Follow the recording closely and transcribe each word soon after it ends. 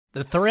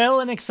The thrill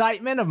and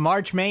excitement of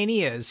March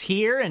Mania is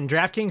here, and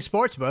DraftKings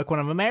Sportsbook, one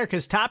of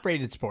America's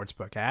top-rated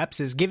sportsbook apps,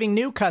 is giving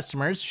new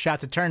customers a shot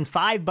to turn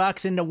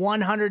 $5 into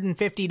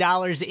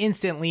 $150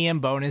 instantly in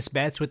bonus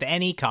bets with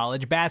any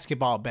college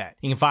basketball bet.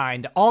 You can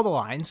find all the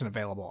lines and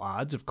available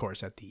odds, of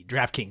course, at the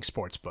DraftKings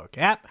Sportsbook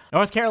app.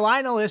 North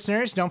Carolina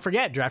listeners, don't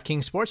forget,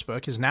 DraftKings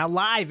Sportsbook is now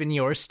live in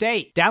your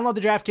state. Download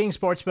the DraftKings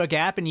Sportsbook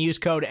app and use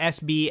code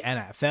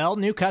SBNFL.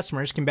 New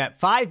customers can bet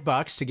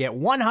 $5 to get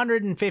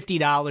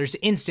 $150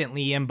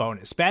 instantly in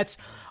bonus bets,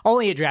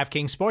 only at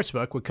DraftKings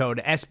Sportsbook with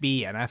code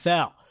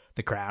SBNFL.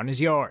 The crown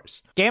is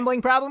yours.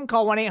 Gambling problem?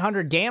 Call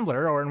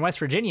 1-800-GAMBLER, or in West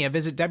Virginia,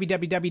 visit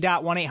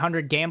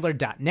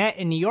www.1800gambler.net.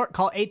 In New York,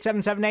 call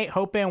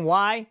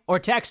 8778-HOPE-NY or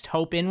text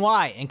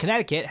HOPE-NY. In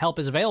Connecticut, help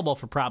is available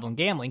for problem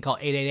gambling. Call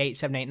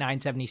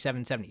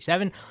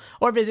 888-789-7777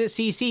 or visit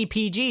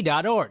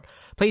ccpg.org.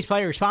 Please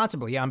play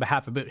responsibly on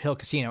behalf of Boot Hill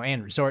Casino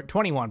and Resort.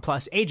 21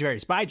 plus, age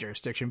varies by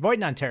jurisdiction. Void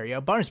in Ontario.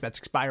 Bonus bets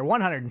expire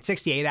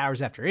 168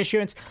 hours after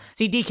issuance.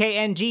 See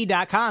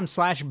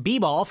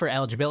dkng.com/bball for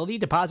eligibility,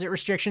 deposit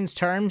restrictions,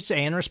 terms,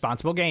 and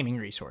responsible gaming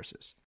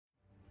resources.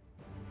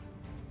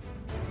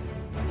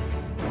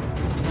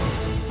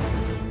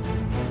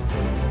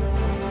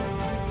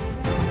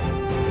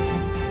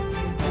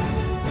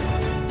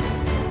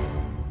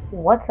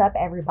 What's up,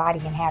 everybody,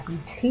 and happy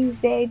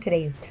Tuesday.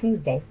 Today is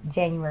Tuesday,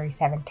 January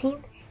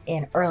 17th,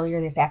 and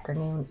earlier this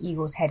afternoon,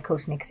 Eagles head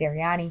coach Nick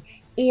Sirianni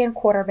and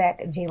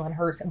quarterback Jalen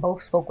Hurts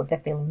both spoke with the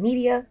Philly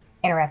media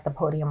and are at the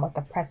podium with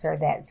a presser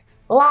that's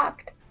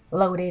locked,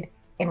 loaded,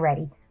 and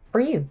ready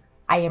for you.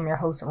 I am your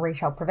host,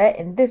 Rachel Prevet,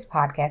 and this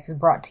podcast is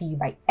brought to you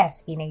by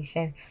SB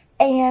Nation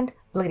and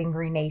Bleeding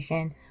Green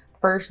Nation.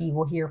 First, you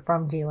will hear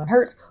from Jalen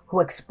Hurts, who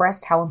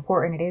expressed how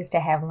important it is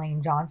to have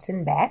Lane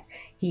Johnson back.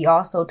 He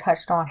also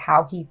touched on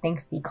how he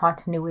thinks the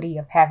continuity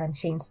of having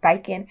Shane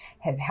Steichen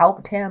has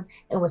helped him,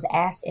 and was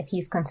asked if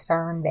he's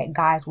concerned that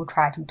guys will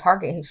try to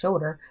target his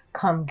shoulder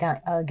come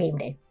game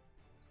day.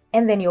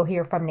 And then you'll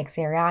hear from Nick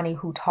Sirianni,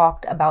 who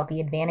talked about the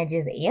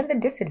advantages and the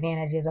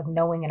disadvantages of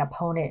knowing an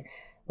opponent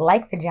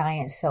like the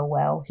Giants so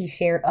well. He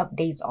shared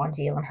updates on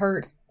Jalen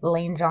Hurts,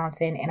 Lane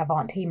Johnson, and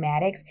Avonte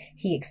Maddox.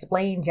 He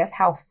explained just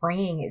how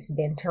freeing it's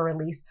been to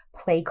release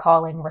play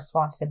calling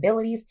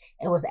responsibilities,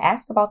 and was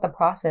asked about the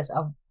process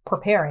of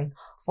preparing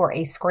for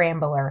a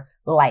scrambler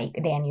like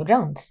Daniel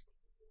Jones.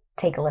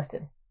 Take a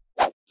listen.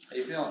 How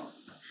you feeling?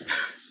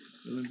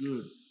 Feeling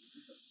good.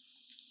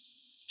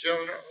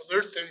 Jalen, are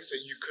there things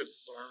that you could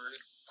learn,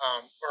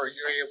 or are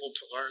you able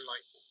to learn,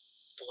 like,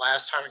 the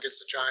last time against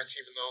the Giants,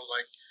 even though,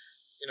 like,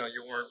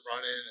 you weren't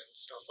running and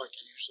stuff like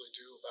you usually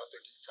do about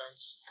their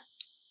defense?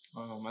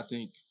 I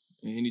think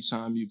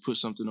anytime you put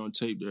something on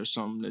tape, there's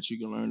something that you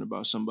can learn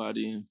about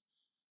somebody. And,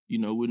 we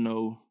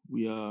know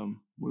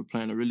we're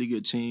playing a really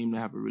good team. They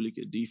have a really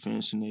good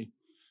defense, and they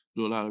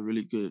do a lot of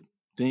really good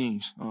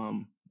things.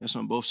 That's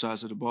on both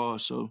sides of the ball.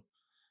 So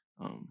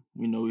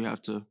we know we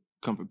have to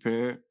come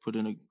prepared, put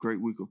in a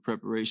great week of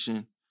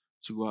preparation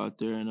to go out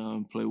there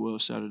and play well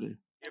Saturday. Do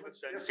you have a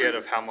sense yet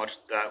of how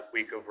much that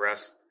week of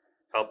rest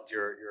helped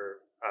your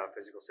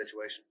physical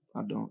situation?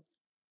 I don't.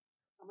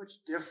 How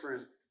much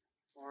different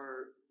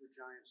are the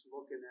Giants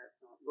looking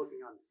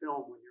on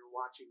film when you're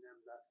watching them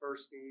that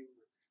first game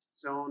with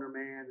zone or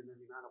man, and then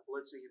the amount of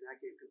blitzing in that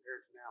game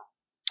compared to now?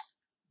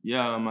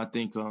 Yeah, I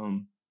think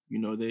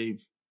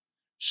they've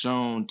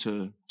shown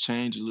to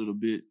change a little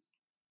bit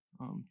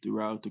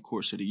throughout the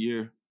course of the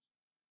year,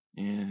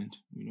 and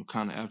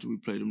kind of after we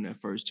played them that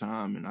first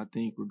time. And I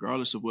think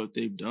regardless of what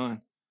they've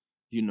done,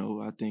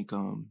 I think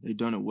they've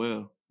done it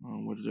well.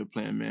 Whether they're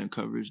playing man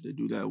coverage, they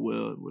do that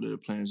well. Whether they're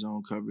playing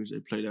zone coverage, they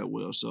play that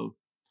well. So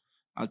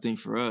I think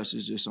for us,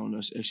 it's just on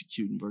us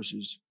executing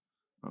versus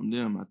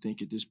them. I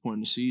think at this point in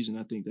the season,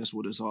 I think that's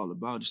what it's all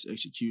about, just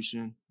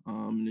execution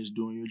and just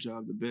doing your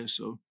job the best.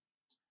 So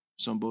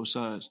it's on both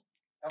sides.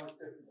 How much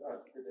different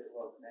do they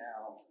look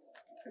now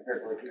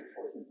compared to like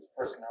before,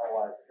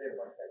 personnel-wise? They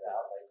work that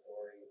out, like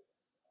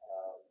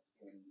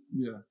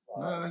Dory.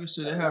 Like I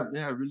said, they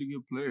have really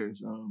good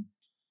players.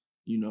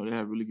 They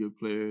have really good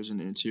players in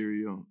the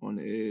interior, on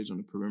the edge, on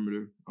the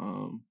perimeter.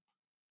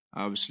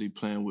 Obviously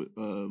playing with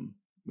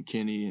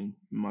McKinney in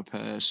my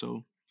past,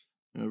 so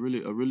a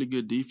really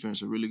good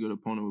defense, a really good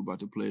opponent we're about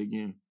to play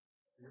again.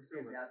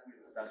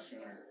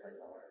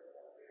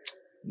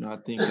 I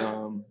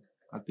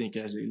think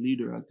as a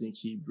leader, I think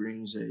he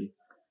brings a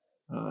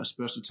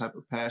special type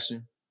of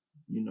passion.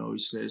 He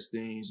says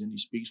things and he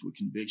speaks with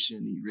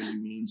conviction. He really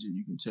means it.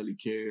 You can tell he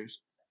cares,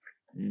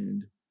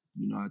 and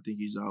I think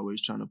he's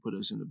always trying to put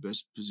us in the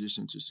best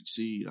position to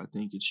succeed. I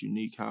think it's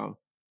unique how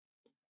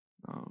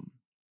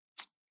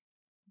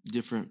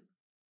different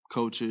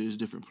coaches,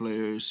 different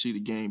players see the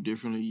game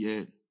differently,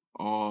 yet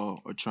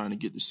all are trying to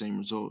get the same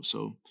result.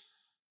 So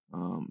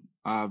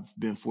I've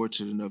been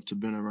fortunate enough to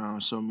been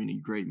around so many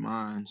great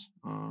minds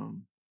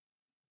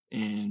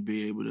and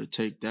be able to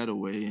take that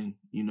away and,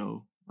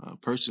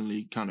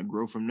 personally kind of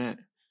grow from that.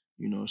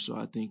 So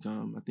I think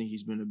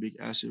he's been a big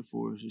asset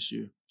for us this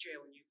year.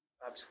 Jalen, you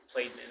obviously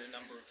played in a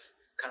number of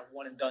kind of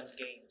one-and-done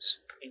games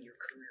in your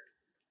career.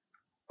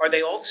 Are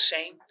they all the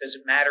same? Does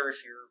it matter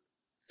if you're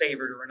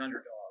favored or an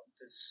underdog?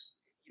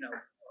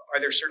 Are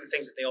there certain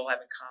things that they all have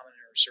in common,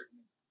 or certain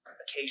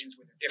occasions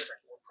where they're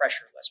different, more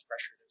pressure, less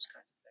pressure, those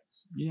kinds of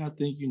things? Yeah, I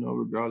think,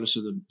 regardless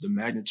of the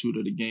magnitude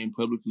of the game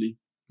publicly,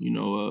 we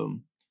know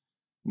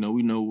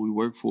what we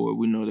work for.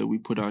 We know that we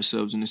put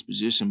ourselves in this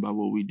position by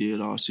what we did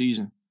all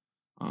season.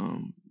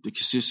 The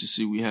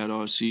consistency we had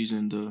all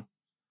season, the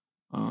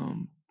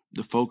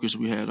focus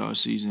we had all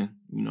season,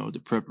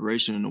 the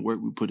preparation and the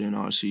work we put in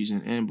all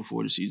season and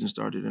before the season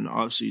started in the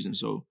off season.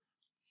 So,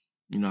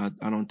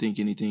 I don't think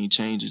anything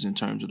changes in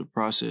terms of the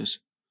process.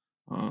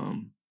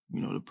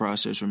 The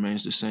process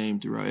remains the same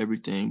throughout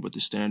everything, but the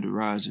standard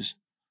rises.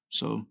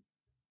 So,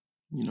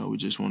 we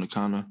just want to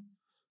kind of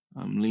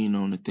lean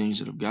on the things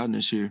that have gotten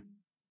us here.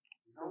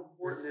 How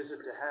important is it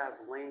to have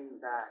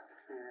Lane back?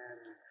 And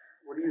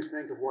what do you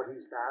think of what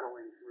he's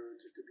battling through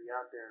to be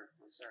out there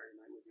on Saturday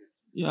night with you?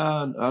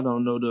 Yeah, I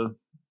don't know the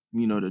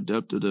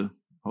depth of the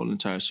whole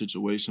entire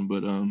situation,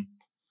 but I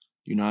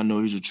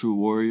know he's a true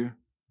warrior,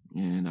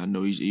 and I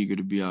know he's eager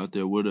to be out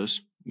there with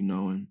us,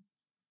 and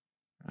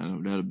I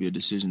know that'll be a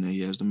decision that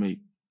he has to make.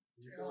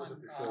 Do you feel as if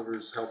your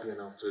shoulder's healthy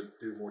enough to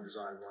do more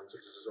design runs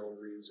such as his own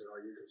reads, and are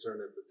you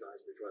concerned that the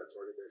Giants may try to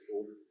target their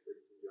shoulder if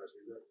you guys do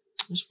that?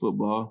 It's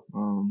football.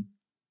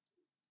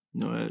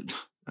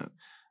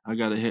 I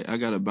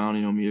got a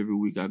bounty on me every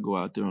week. I go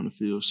out there on the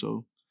field,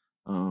 so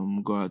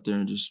go out there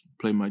and just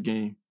play my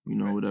game.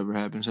 Whatever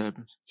happens,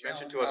 happens. You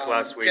mentioned to us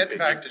last week. Getting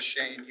back to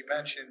Shane, you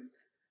mentioned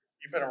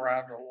you've been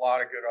around a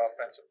lot of good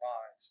offensive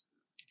minds.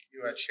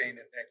 You had Shane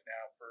and Nick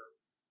now for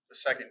the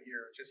second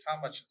year. Just how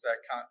much is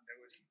that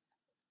continuity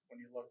when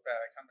you look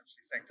back? How much do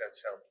you think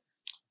that's helped?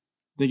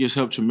 I think it's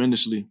helped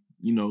tremendously.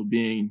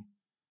 Being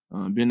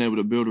able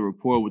to build a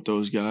rapport with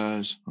those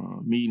guys,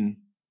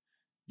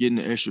 getting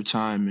the extra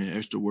time and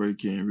extra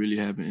work, and really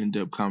having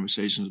in-depth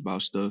conversations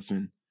about stuff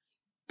and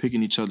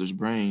picking each other's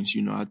brains.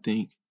 I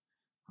think,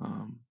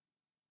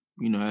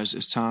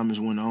 as time has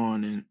went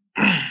on, and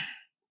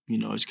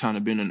it's kind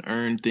of been an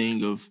earned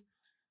thing of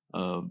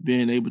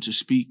being able to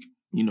speak,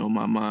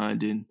 my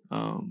mind, and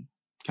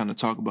kind of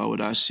talk about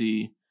what I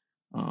see,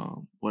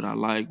 what I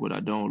like, what I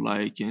don't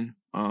like, and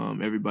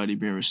everybody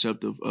being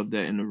receptive of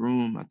that in the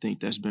room. I think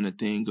that's been a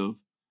thing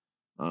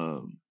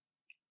of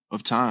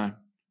time,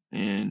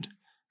 and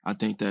I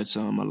think that's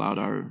allowed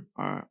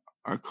our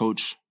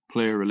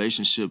coach-player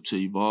relationship to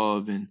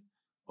evolve, and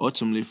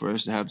ultimately for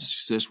us to have the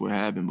success we're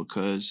having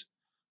because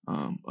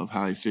of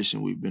how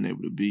efficient we've been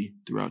able to be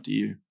throughout the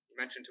year. You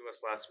mentioned to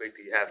us last week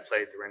that you have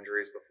played through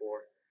injuries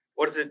before.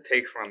 What does it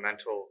take from a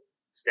mental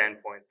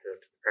standpoint to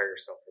prepare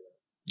yourself for that?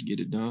 Get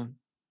it done.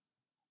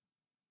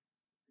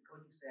 The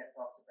coaching staff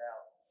talks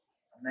about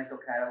a mental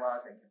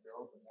catalog that you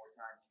build the more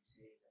times you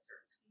see a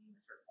certain scheme,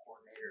 a certain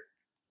coordinator.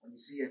 When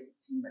you see a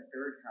team a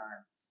third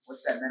time,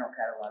 what's that mental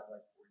catalog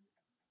like for you?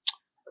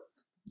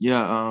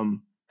 Yeah,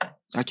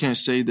 I can't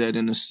say that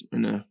in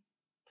a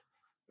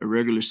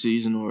regular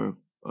season or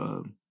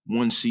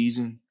one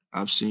season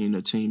I've seen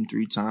a team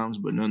 3 times,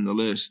 but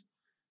nonetheless,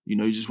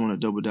 you just want to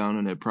double down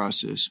on that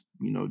process.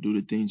 Do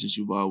the things that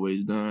you've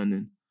always done,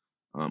 and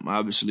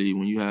obviously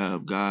when you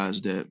have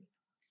guys that,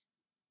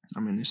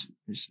 it's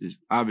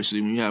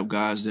obviously when you have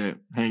guys that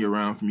hang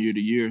around from year to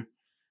year,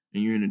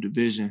 and you're in a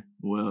division,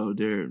 well,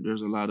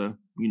 there's a lot of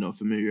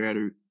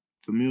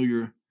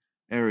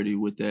familiarity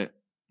with that.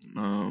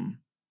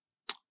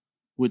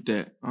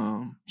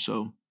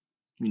 So,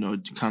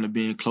 kind of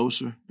being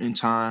closer in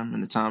time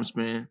and the time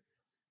span.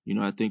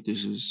 I think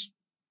this is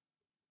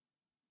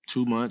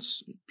 2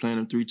 months, playing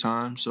them 3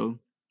 times. So,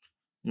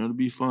 it'll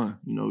be fun.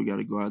 We got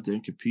to go out there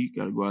and compete,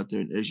 got to go out there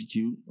and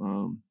execute,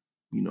 and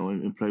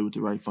play with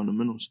the right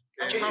fundamentals.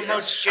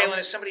 Jalen,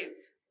 as somebody who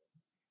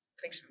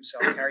thinks of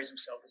himself, carries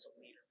himself as a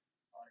leader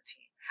on a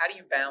team, how do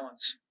you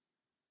balance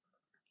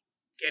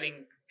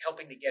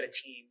helping to get a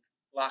team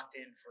locked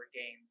in for a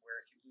game where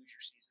if you lose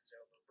your season's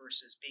over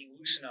versus being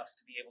loose enough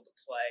to be able to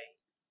play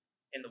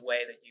in the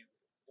way that you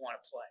want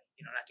to play,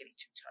 not getting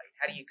too tight?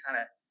 How do you kind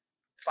of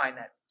find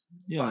that?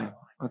 Yeah,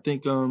 I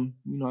think,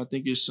 I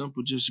think it's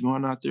simple, just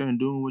going out there and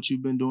doing what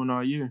you've been doing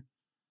all year.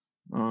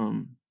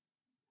 Going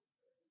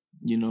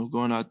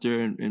out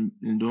there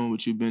and doing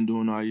what you've been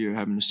doing all year,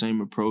 having the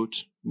same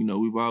approach.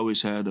 We've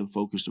always had a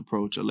focused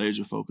approach, a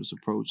laser-focused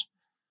approach,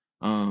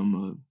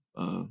 a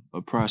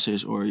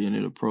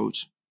process-oriented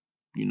approach,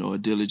 a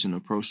diligent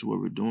approach to what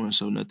we're doing,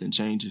 so nothing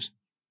changes.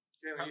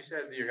 Jalen, you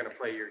said that you're going to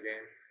play your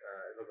game.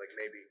 It looked like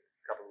maybe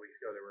a couple of weeks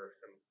ago there were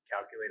some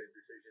calculated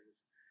decisions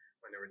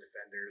when there were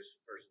defenders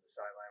versus the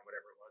sideline,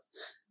 whatever it was.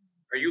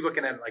 Are you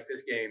looking at like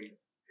this game,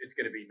 it's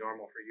going to be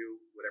normal for you,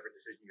 whatever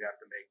decision you have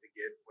to make to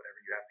get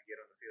whatever you have to get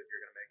on the field,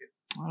 you're going to make it?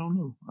 I don't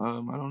know.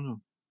 I don't know.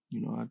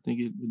 I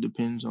think it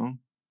depends on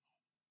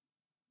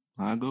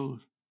how it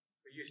goes.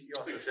 You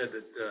also said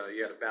that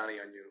you had a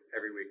bounty on you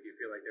every week. Do you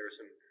feel like there were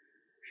some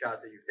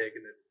shots that you've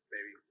taken that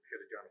maybe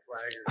should have drawn a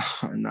flag?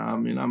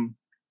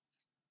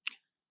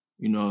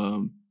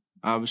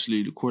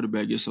 Obviously the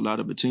quarterback gets a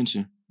lot of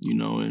attention,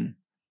 and,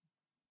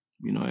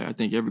 I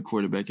think every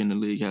quarterback in the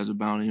league has a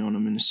bounty on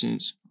them in a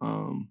sense.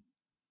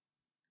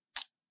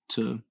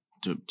 to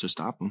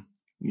stop them.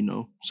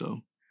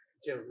 So.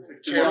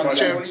 One of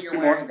your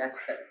morning, that's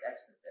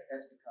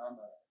become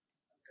a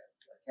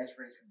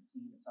catchphrase from the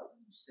team. It's something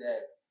you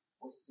said.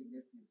 What's the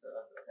significance of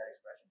that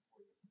expression for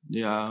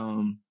you?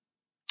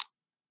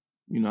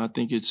 Yeah, I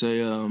think it's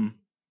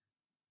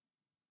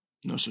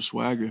it's a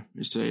swagger.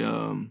 It's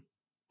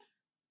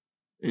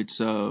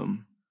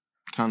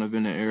kind of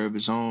in an era of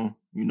its own.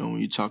 When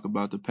you talk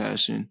about the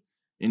passion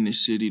in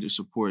this city, the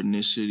support in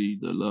this city,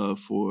 the love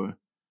for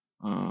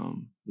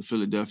the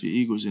Philadelphia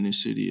Eagles in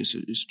this city,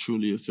 it's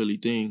truly a Philly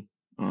thing.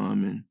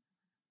 And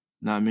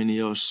not many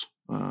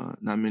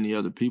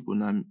other people,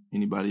 not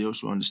anybody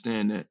else will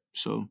understand that.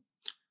 So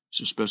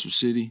it's a special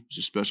city, it's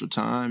a special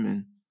time,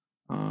 and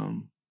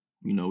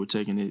we're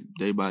taking it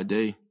day by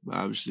day. But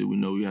obviously, we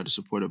know we have the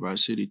support of our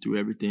city through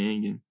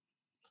everything, and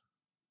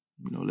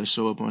let's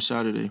show up on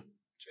Saturday.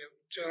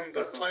 Jim,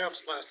 the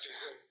playoffs last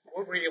season,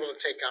 what were you able to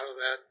take out of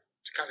that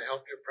to kind of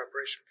help your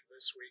preparation for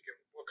this week, and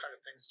what kind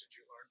of things did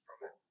you learn from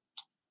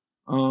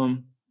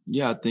it?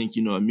 Yeah, I think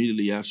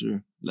immediately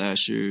after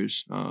last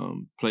year's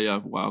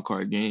playoff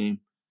wildcard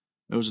game,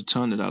 there was a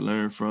ton that I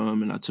learned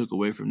from, and I took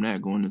away from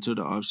that going into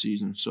the off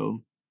season.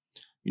 So,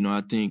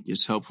 I think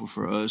it's helpful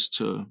for us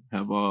to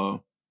have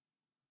all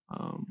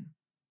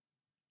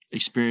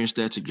experienced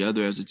that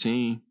together as a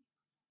team,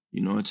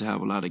 and to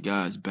have a lot of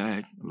guys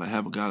back,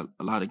 have a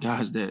lot of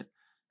guys that,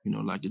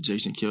 like if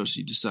Jason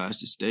Kelce decides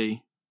to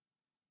stay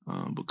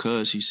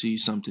because he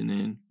sees something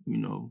in,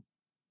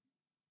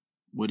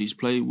 what he's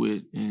played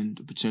with and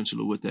the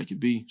potential of what that could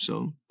be.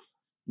 So,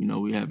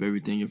 we have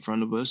everything in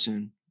front of us,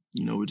 and,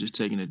 we're just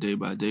taking it day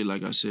by day,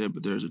 like I said,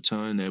 but there's a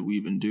ton that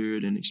we've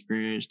endured and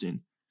experienced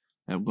and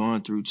have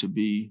gone through to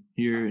be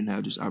here and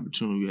have this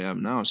opportunity we have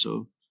now.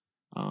 So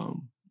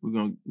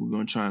we're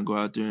gonna try and go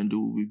out there and do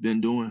what we've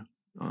been doing,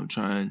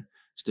 try and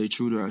stay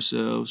true to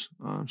ourselves,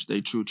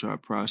 stay true to our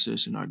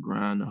process and our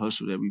grind, the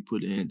hustle that we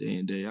put in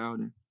day out,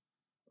 and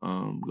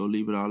go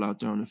leave it all out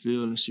there on the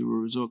field and see where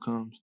the result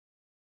comes.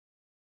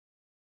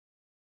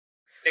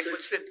 Nick,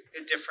 what's the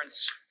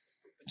difference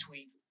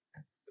between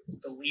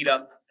the lead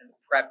up and the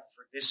prep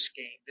for this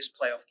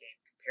playoff game,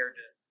 compared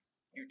to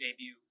your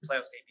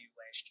playoff debut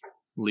last year?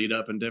 Lead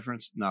up and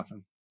difference?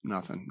 Nothing.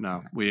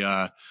 No,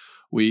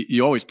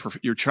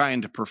 you're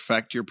trying to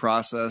perfect your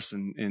process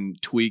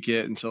and tweak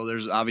it. And so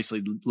there's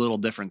obviously little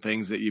different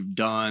things that you've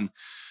done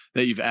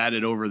that you've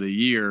added over the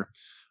year.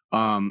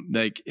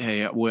 Like,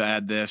 hey, we'll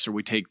add this or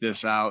we take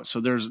this out. So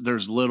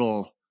there's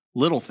little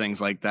things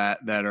like that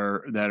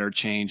are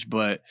changed,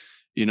 but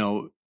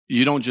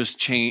you don't just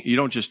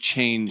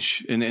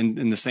change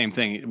in the same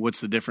thing.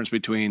 What's the difference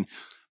between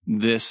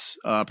this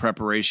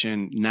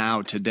preparation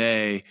now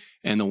today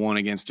and the one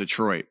against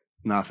Detroit?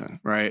 Nothing,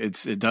 right?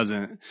 It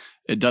doesn't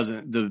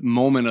the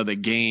moment of the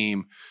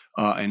game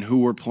and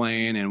who we're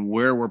playing and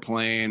where we're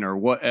playing or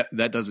what,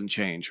 that doesn't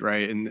change,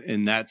 right?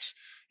 And that's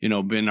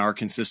been our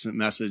consistent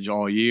message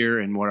all year,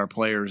 and what our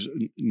players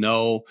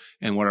know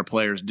and what our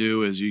players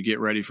do is you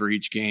get ready for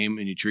each game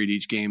and you treat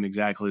each game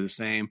exactly the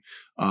same.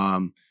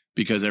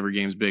 Because every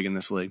game's big in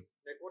this league.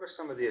 Nick, what are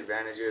some of the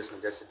advantages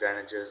and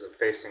disadvantages of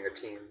facing a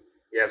team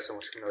you have so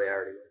much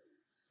familiarity with?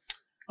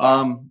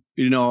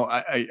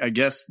 I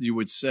guess you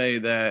would say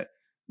that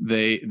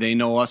they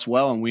know us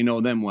well and we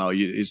know them well.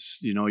 You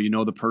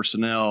know the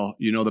personnel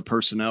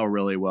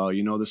really well.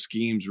 You know the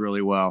schemes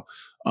really well.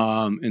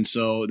 And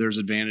so there's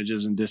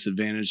advantages and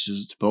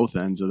disadvantages to both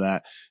ends of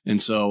that. And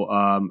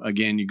so,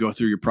 again, you go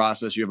through your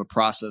process. You have a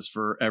process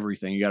for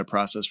everything. You got a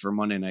process for a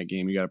Monday night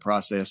game. You got a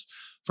process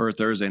for a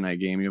Thursday night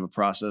game. You have a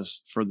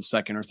process for the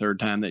second or third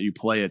time that you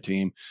play a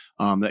team,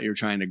 that you're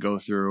trying to go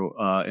through,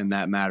 in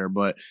that matter.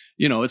 But,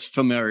 it's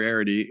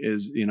familiarity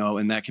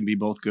and that can be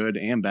both good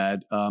and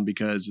bad,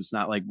 because it's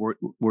not like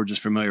we're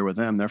just familiar with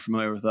them. They're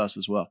familiar with us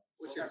as well.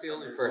 What's your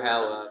feeling for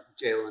how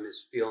Jalen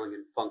is feeling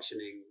and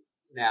functioning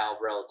now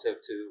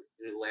relative to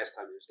the last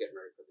time he was getting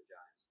ready for the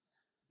Giants?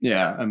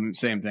 Yeah,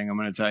 same thing. I'm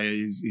going to tell you,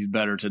 he's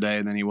better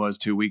today than he was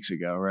 2 weeks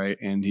ago, right?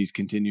 And he's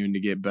continuing to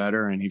get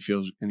better, and he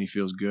feels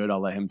good.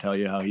 I'll let him tell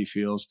you how he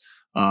feels.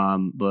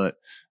 But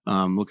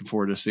looking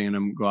forward to seeing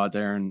him go out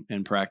there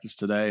and practice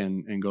today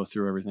and go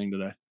through everything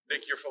today.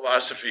 Nick, your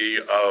philosophy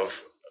of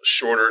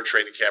shorter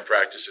training camp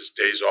practices,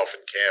 days off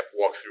in camp,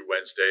 walk through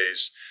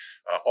Wednesdays,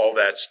 all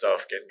that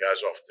stuff, getting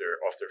guys off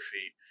their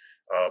feet.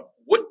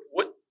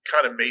 What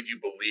kind of made you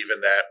believe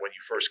in that when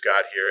you first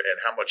got here, and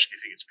how much do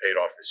you think it's paid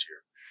off this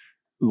year?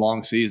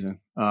 Long season,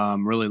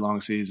 really long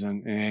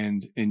season.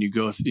 And you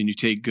go and you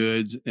take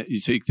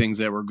things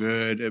that were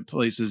good at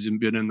places you've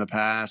been in the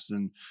past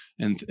and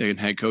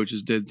head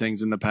coaches did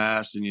things in the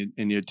past, and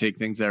you take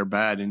things that are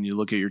bad and you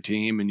look at your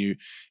team and you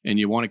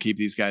want to keep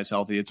these guys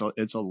healthy. It's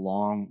a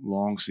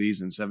long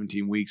season.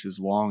 17 weeks is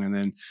long. And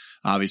then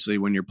obviously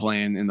when you're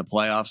playing in the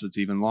playoffs, it's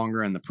even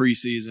longer in the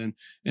preseason.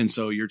 And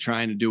so you're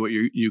trying to do what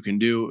you can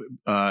do,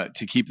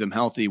 to keep them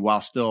healthy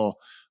while still,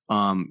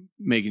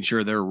 making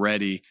sure they're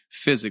ready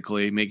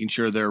physically, making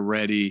sure they're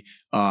ready,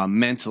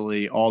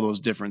 mentally, all those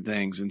different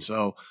things. And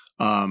so,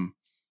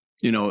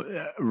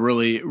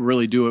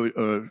 really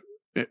do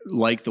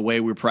like the way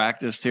we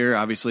practiced here.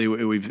 Obviously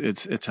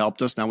it's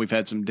helped us. Now we've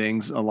had some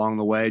dings along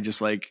the way,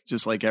 just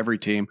like every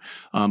team.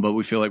 But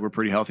we feel like we're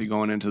pretty healthy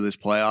going into this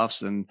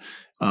playoffs. And,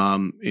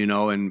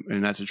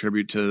 and that's a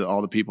tribute to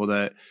all the people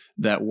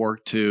that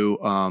work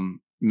to,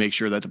 make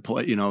sure that the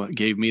play,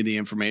 gave me the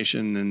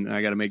information, and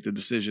I got to make the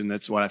decision.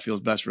 That's what I feel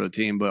is best for the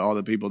team. But all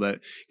the people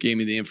that gave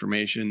me the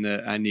information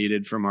that I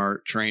needed from our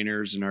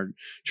trainers and our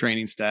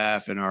training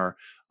staff and our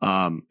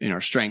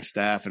strength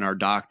staff and our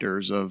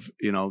doctors of,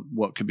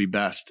 what could be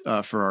best,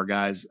 for our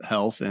guys'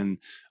 health and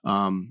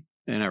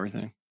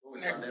everything. What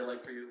was Sunday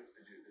like for you?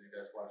 Did you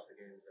guys watch the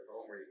games at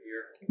home? Were you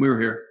here? We were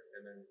here.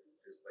 And then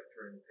just like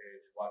turning the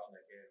page, watching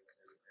that game.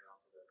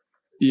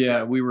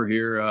 Yeah, we were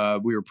here.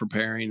 We were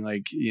preparing,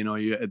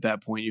 at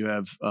that point you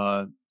have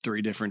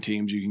 3 different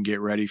teams you can get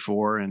ready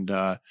for. And,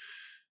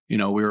 we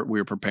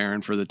were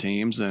preparing for the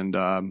teams and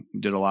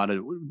did a lot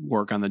of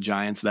work on the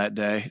Giants that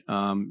day.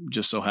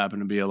 Just so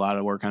happened to be a lot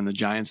of work on the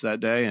Giants that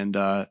day. And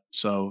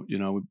so,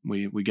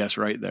 we guessed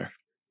right there.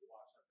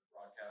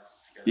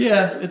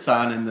 Yeah, it's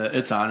on in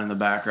the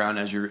background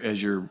as you're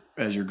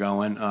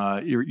going.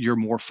 You're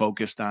more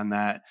focused on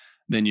that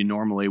than you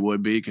normally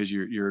would be, because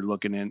you're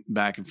looking in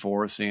back and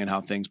forth, seeing how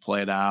things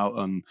played out.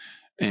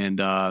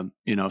 So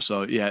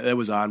yeah, it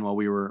was on while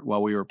we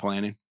were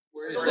planning.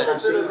 What did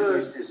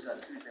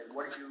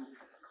you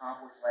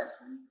accomplish last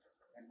week,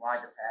 and why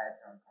the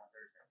pads on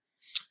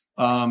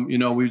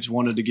Thursday? We just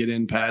wanted to get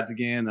in pads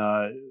again,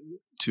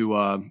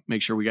 to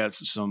make sure we got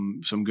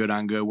some good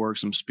on good work,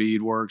 some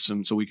speed work,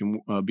 so we can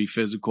be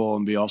physical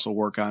and also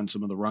work on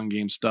some of the run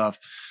game stuff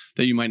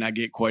that you might not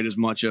get quite as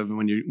much of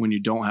when you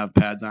don't have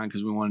pads on,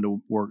 because we wanted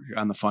to work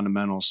on the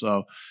fundamentals.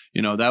 So,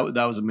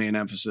 that was the main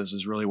emphasis,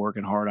 is really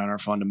working hard on our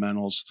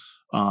fundamentals.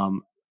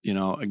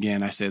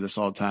 Again, I say this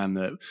all the time,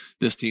 that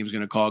this team's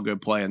going to call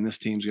good play and this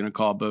team's going to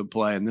call good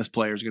play and this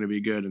player's going to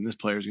be good and this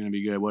player's going to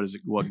be good.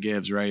 What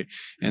gives, right?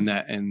 And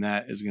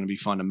that is going to be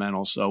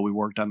fundamental. So we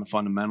worked on the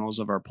fundamentals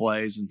of our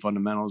plays and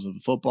fundamentals of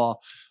the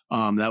football.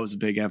 That was a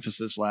big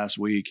emphasis last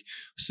week.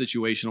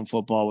 Situational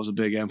football was a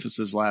big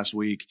emphasis last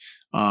week.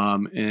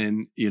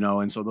 And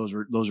so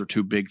those are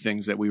 2 big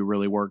things that we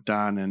really worked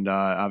on. And,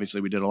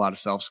 obviously we did a lot of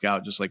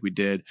self-scout, just like we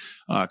did,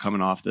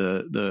 coming off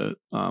the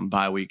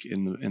bye week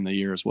in the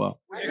year as well.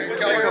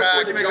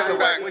 What'd you make of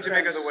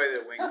the way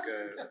that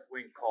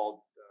Wink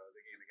called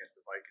the game against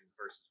the Vikings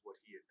versus what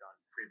he had done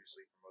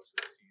previously for most of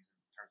the season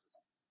in terms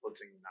of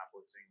blitzing, not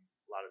blitzing,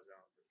 a lot of zones?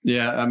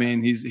 Yeah, I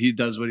mean, he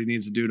does what he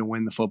needs to do to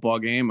win the football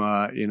game.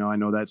 I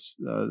know that's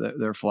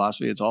their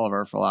philosophy. It's all of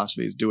our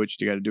philosophies. Do what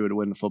you got to do to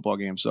win the football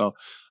game. So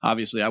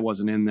obviously I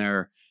wasn't in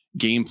their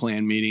game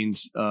plan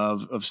meetings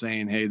of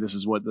saying, hey, this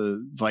is what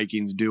the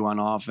Vikings do on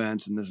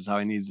offense and this is how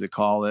he needs to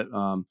call it.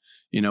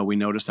 We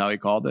noticed how he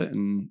called it,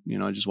 and,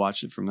 just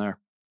watched it from there.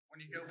 When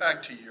you go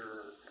back to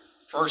your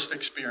first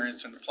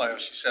experience in the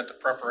playoffs, you said the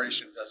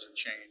preparation doesn't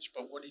change,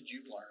 but what did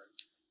you learn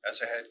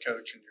as a head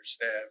coach and your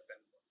staff and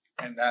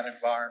in that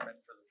environment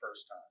for the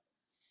first time?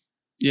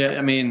 Yeah,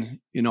 I mean,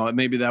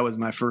 maybe that was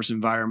my first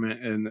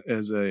environment and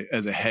as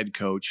a head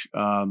coach,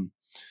 but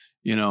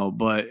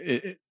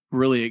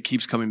it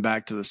keeps coming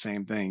back to the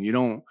same thing. You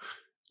don't,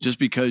 just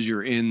because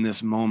you're in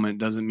this moment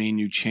doesn't mean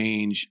you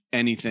change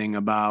anything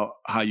about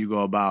how you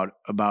go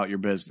about your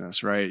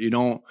business, right? You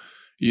don't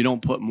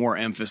put more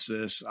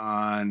emphasis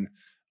on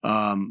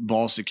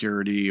ball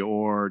security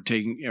or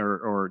taking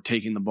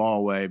the ball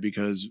away,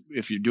 because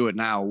if you do it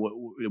now,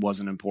 it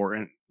wasn't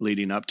important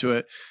leading up to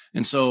it.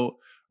 And so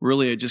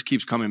really it just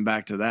keeps coming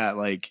back to that.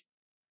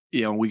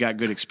 We got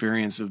good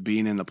experience of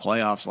being in the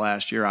playoffs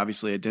last year.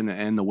 Obviously it didn't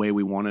end the way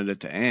we wanted it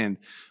to end.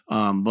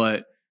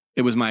 But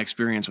it was my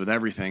experience with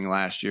everything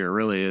last year,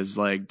 really, is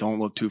don't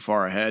look too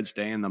far ahead,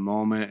 stay in the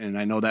moment. And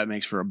I know that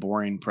makes for a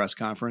boring press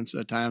conference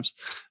at times.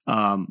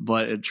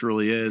 But it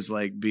truly is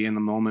be in the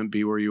moment,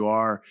 be where you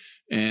are.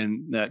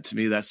 And that, to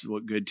me, that's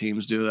what good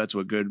teams do. That's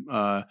what good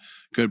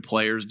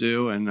players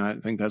do. And I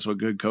think that's what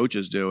good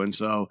coaches do. And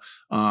so,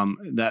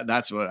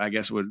 that's what I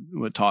guess what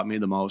taught me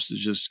the most, is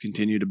just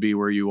continue to be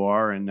where you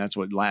are. And that's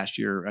what last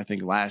year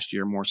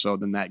more so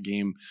than that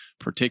game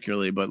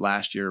particularly, but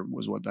last year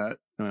was what I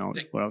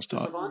was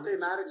taught. Does Avonte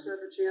Maddox have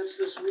a chance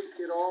this week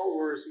at all,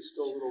 or is he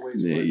still a little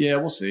ways away? Yeah,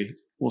 we'll see.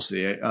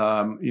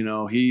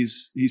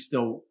 He's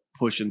still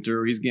pushing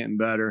through. He's getting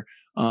better.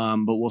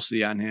 But we'll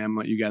see on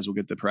him. You guys will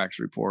get the practice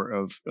report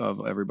of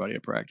everybody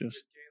at practice.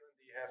 Jalen,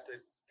 do you have to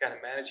kind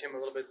of manage him a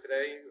little bit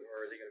today,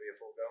 or is he going to be a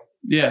full go?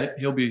 Yeah,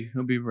 he'll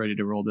be ready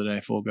to roll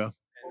today, full go. And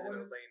then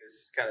Lane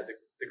has kind of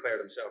declared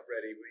himself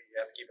ready. We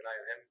have to keep an eye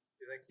on him.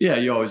 Yeah,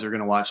 you always are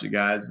going to watch the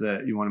guys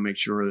that you want to make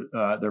sure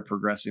they're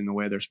progressing the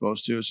way they're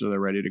supposed to, so they're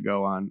ready to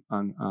go on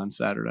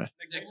Saturday.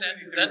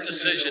 That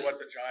decision, what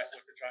the Giants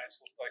looked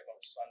like on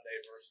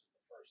Sunday versus the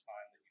first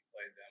time that you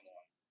played them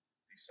on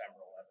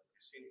December 11th.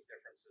 You see any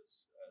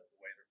differences the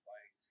way they're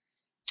playing?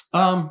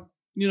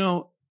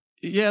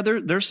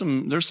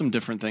 There's some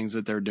different things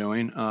that they're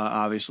doing.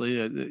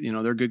 Obviously,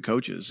 they're good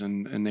coaches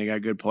and they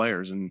got good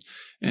players, and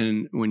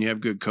when you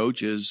have good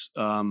coaches,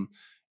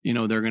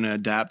 they're going to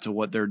adapt to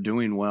what they're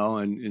doing well.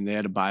 And they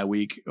had a bye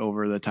week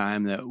over the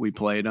time that we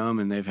played them,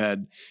 and they've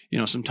had,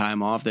 some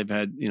time off. They've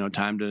had,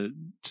 time to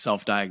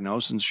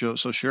self-diagnose and so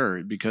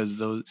sure, because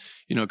those,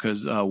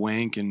 because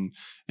Wink and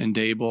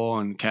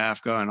Dable and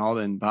Kafka and all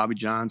that, and Bobby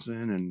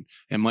Johnson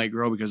and Mike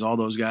Groh, because all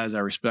those guys I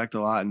respect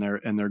a lot,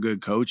 and they're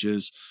good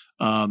coaches.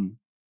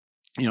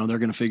 They're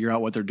going to figure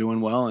out what they're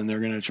doing well, and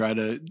they're going to try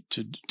to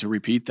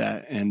repeat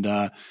that.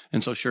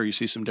 And so sure, you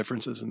see some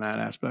differences in that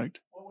aspect.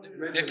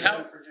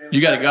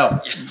 You got to go.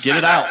 Get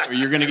it out, or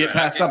you're going to get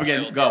passed up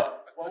again. Go.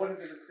 What was the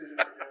decision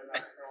for Jalen not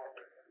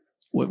to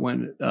What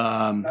when?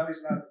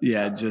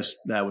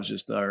 That was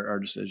just our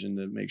decision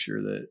to make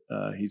sure that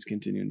he's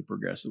continuing to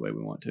progress the way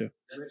we want to.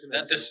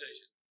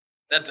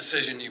 That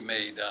decision you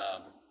made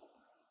to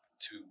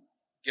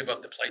give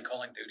up the play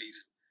calling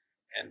duties,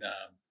 and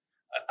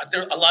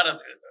there are a lot of.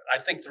 I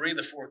think 3 of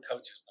the 4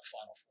 coaches in the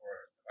Final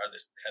Four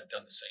have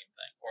done the same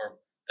thing, or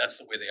that's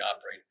the way they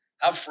operate.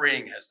 How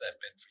freeing has that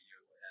been for you?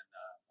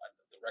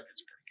 The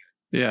record's pretty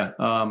good. Yeah.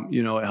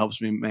 It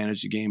helps me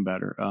manage the game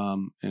better,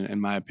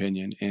 in my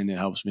opinion, and it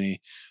helps me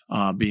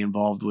be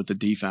involved with the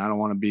defense. I don't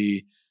want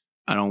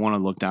to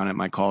look down at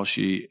my call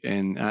sheet,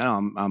 and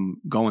I'm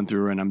going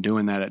through and I'm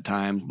doing that at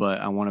times, but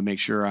I want to make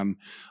sure I'm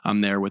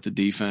there with the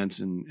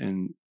defense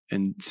and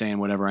saying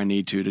whatever I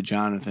need to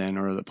Jonathan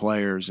or the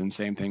players, and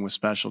same thing with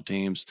special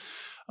teams.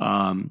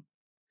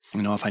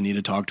 If I need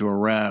to talk to a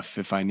ref,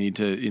 if I need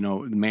to,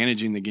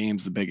 managing the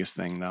game's the biggest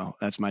thing, though.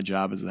 That's my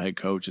job as the head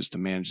coach, is to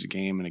manage the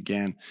game. And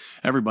again,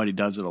 everybody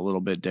does it a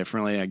little bit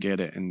differently. I get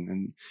it.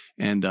 And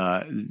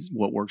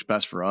what works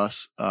best for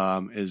us,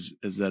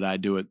 is that I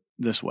do it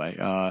this way.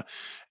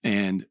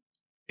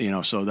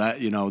 So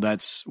that,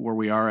 that's where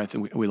we are. I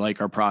think we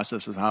like our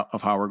processes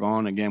of how we're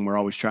going. Again, we're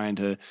always trying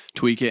to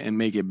tweak it and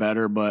make it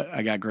better, but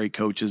I got great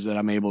coaches that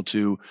I'm able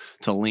to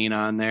lean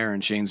on there,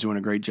 and Shane's doing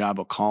a great job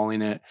of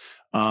calling it.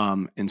 We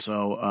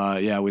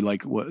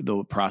like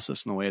the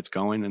process and the way it's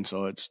going. And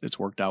so it's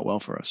worked out well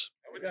for us.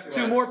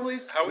 2 more,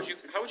 please. How would you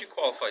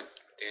qualify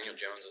Daniel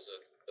Jones as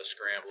a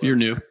scrambler? You're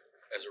new.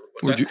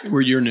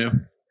 You're new.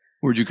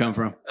 Where'd you come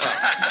from?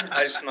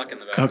 I just snuck in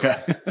the back. Okay.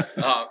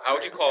 How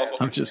would you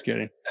qualify? I'm just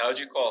kidding. How would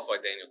you qualify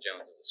Daniel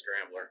Jones as a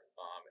scrambler?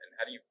 And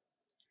how do you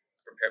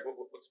prepare?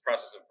 What's the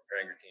process of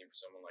preparing your team for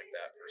someone like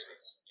that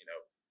versus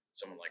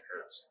someone like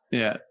Hurts?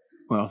 Yeah.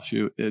 Well,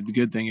 shoot. The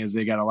good thing is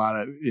they got a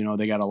lot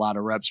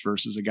of reps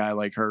versus a guy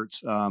like Hurts.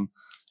 So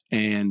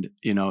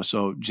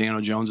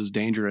Daniel Jones is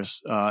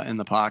dangerous in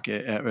the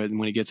pocket.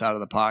 When he gets out of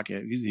the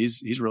pocket,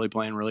 he's really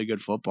playing really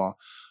good football.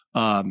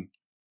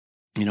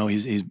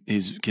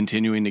 He's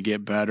continuing to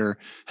get better.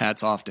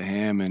 Hats off to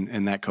him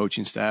and that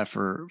coaching staff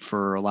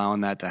for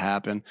allowing that to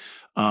happen.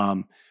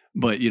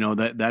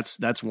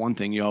 That's one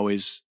thing you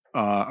always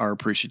are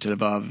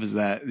appreciative of, is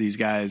that these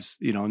guys,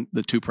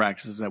 the 2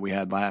 practices that we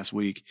had last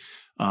week,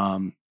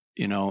 because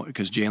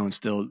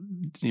Jalen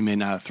he may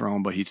not have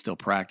thrown, but he still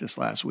practiced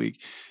last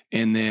week.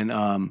 And then,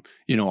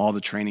 all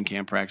the training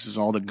camp practices,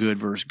 all the good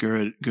versus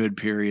good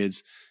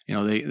periods,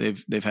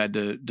 they've had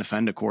to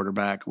defend a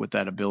quarterback with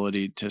that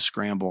ability to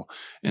scramble.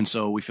 And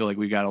so we feel like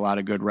we got a lot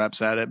of good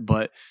reps at it,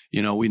 but,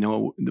 we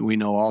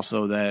know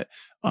also that,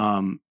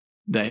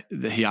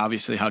 that he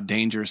obviously how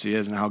dangerous he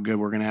is and how good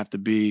we're going to have to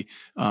be,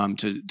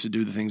 to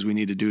do the things we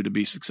need to do to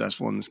be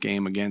successful in this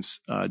game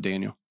against,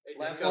 Daniel.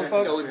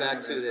 Going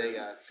back to you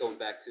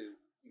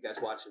guys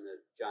watching the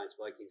Giants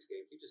Vikings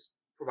game, can you just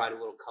provide a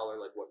little color,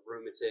 like what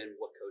room it's in,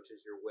 what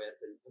coaches you're with,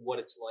 and what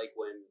it's like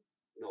when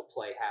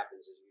play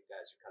happens as you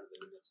guys are kind of in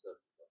the midst of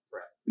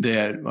prep?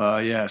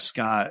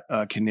 Scott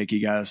Kanicki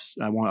got us.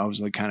 I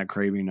was like kind of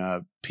craving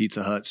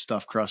Pizza Hut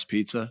stuffed crust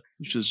pizza,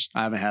 which is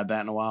I haven't had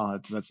that in a while.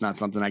 That's not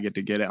something I get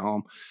to get at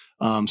home.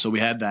 So we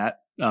had that.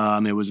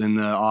 It was in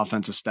the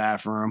offensive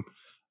staff room.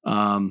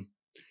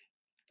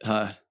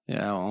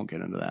 Yeah, I won't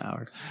get into that,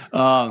 Howard.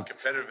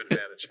 Competitive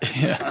advantage.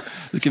 Yeah,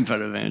 the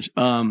competitive advantage.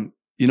 The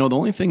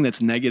only thing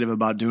that's negative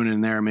about doing it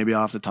in there, maybe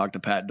I'll have to talk to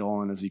Pat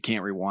Dolan, is you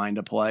can't rewind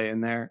a play in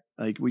there.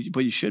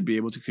 But you should be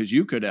able to, because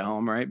you could at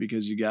home, right?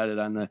 Because you got it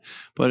on the.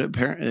 But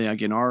apparently,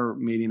 like in our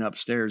meeting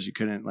upstairs, you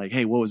couldn't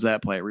hey, what was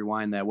that play?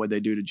 Rewind that. What did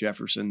they do to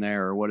Jefferson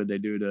there, or what did they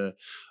do to,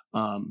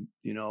 on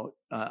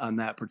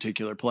that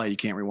particular play? You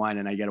can't rewind,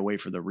 and I got to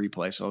wait for the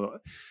replay. So.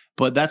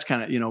 But that's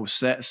kind of,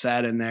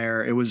 sat in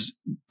there. It was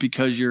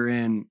because you're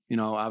in,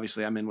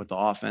 obviously I'm in with the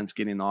offense,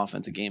 getting the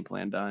offensive game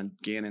plan done.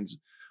 Gannon's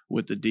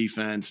with the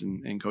defense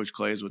and Coach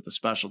Clay's with the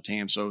special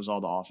team. So it was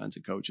all the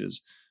offensive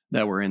coaches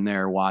that were in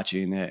there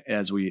watching it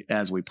as we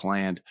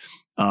planned.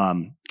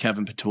 Kevin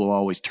Petula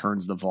always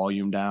turns the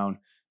volume down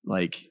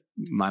like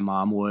my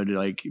mom would,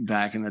 like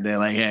back in the day,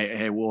 like,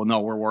 hey, well,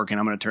 no, we're working.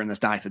 I'm going to turn this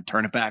down. I said,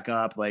 turn it back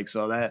up.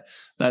 So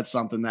that's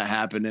something that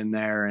happened in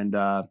there. And,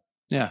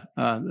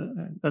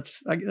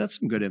 that's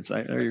some good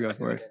insight. There you go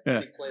for it.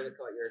 Yeah. Play that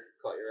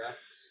caught your eye?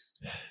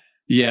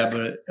 Yeah,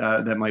 but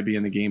that might be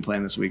in the game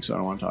plan this week, so I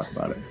don't want to talk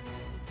about it.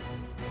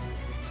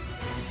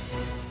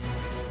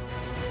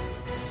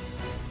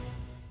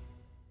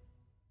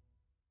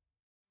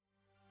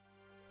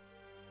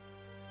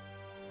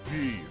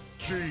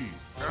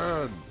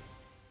 BGN.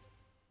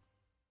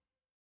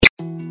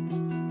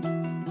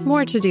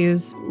 More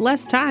to-dos,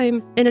 less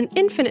time, and an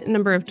infinite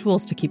number of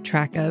tools to keep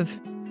track of.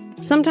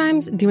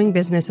 Sometimes doing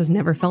business has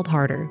never felt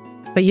harder,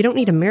 but you don't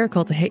need a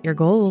miracle to hit your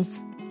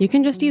goals. You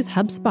can just use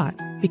HubSpot,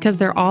 because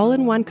their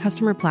all-in-one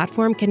customer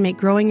platform can make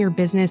growing your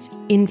business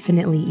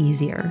infinitely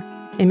easier.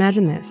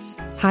 Imagine this: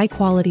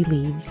 high-quality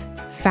leads,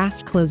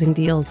 fast closing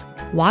deals,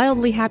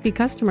 wildly happy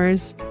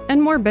customers,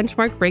 and more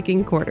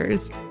benchmark-breaking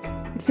quarters.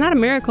 It's not a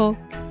miracle,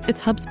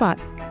 it's HubSpot.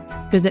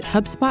 Visit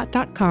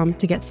HubSpot.com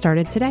to get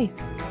started today.